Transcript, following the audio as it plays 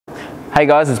Hey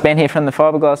guys, it's Ben here from the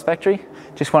Fibreglass factory.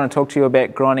 Just want to talk to you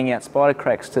about grinding out spider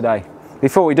cracks today.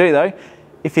 Before we do though,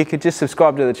 if you could just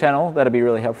subscribe to the channel, that'd be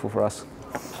really helpful for us.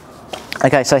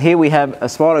 Okay, so here we have a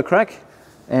spider crack,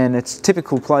 and it's a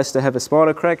typical place to have a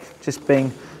spider crack, just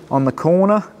being on the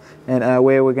corner and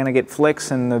where we're going to get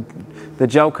flex, and the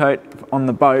gel coat on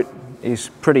the boat is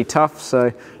pretty tough,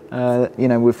 so you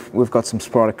know, we've got some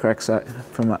spider cracks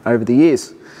from over the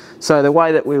years. So the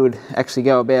way that we would actually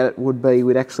go about it would be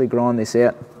we'd actually grind this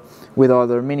out with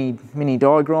either a mini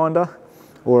die grinder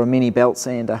or a mini belt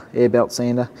sander, air belt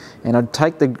sander, and I'd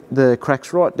take the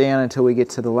cracks right down until we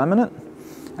get to the laminate,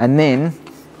 and then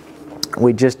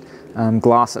we just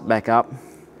glass it back up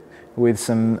with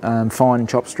some fine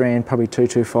chop strand, probably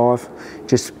 225.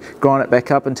 Just grind it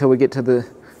back up until we get to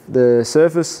the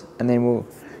surface, and then we'll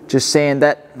just sand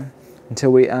that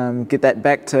until we get that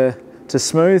back to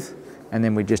smooth, and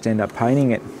then we just end up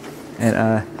painting it,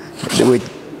 and we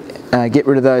get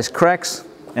rid of those cracks,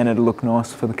 and it'll look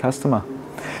nice for the customer.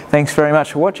 Thanks very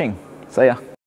much for watching. See ya.